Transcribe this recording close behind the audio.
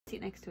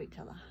sit next to each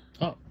other.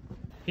 Oh,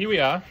 here we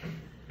are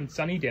in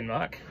sunny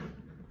Denmark.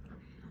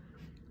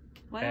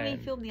 Why don't we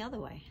film the other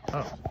way?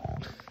 Oh.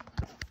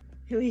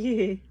 Who are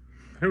you?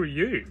 Who are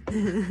you?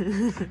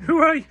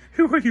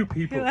 Who are you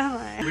people? Who am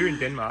I? We're in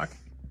Denmark,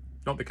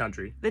 not the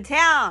country. The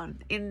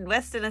town in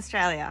Western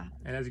Australia.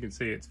 And as you can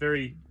see, it's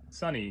very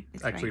sunny.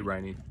 It's actually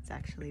rainy. It's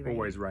actually rainy.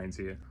 Always rains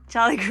here.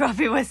 Charlie grew up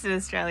in Western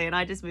Australia and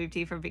I just moved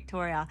here from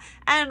Victoria.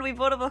 And we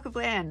bought a block of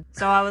land.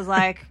 So I was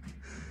like,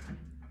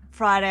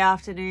 Friday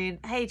afternoon,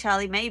 hey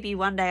Charlie, maybe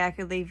one day I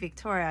could leave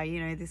Victoria.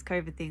 You know, this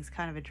COVID thing's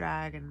kind of a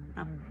drag and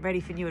I'm ready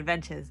for new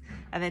adventures.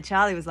 And then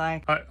Charlie was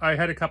like... I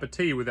had a cup of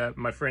tea with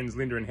my friends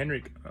Linda and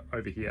Henrik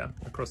over here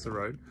across the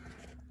road.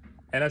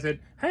 And I said,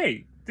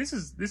 hey, this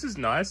is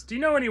nice. Do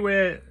you know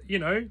anywhere, you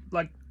know,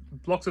 like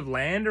blocks of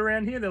land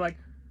around here? They're like,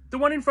 the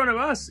one in front of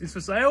us is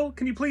for sale.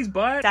 Can you please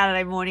buy it?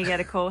 Saturday morning, get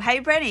a call.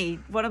 Hey, Brenny,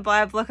 want to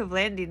buy a block of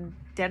land in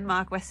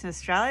Denmark, Western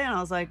Australia? And I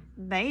was like,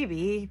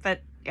 maybe,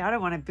 but I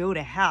don't want to build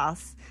a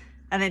house.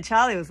 And then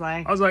Charlie was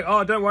like... I was like,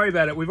 oh, don't worry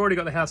about it. We've already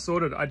got the house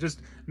sorted. I just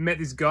met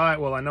this guy.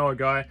 Well, I know a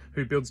guy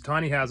who builds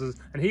tiny houses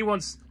and he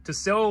wants to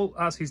sell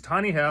us his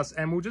tiny house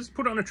and we'll just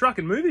put it on a truck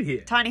and move it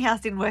here. Tiny house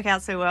didn't work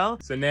out so well.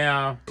 So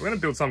now we're going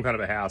to build some kind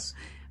of a house.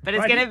 But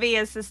it's going to be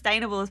as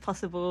sustainable as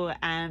possible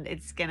and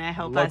it's going to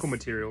help local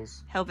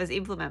materials. Help us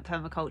implement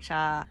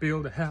permaculture.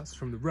 Build a house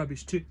from the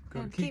rubbish too.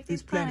 Gonna keep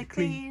this planet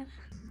clean.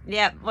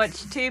 Yep,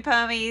 watch two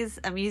permies,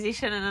 a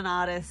musician and an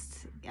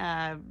artist,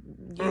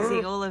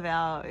 using all of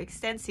our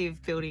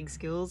extensive building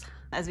skills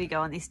as we go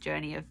on this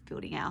journey of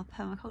building our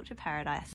permaculture paradise.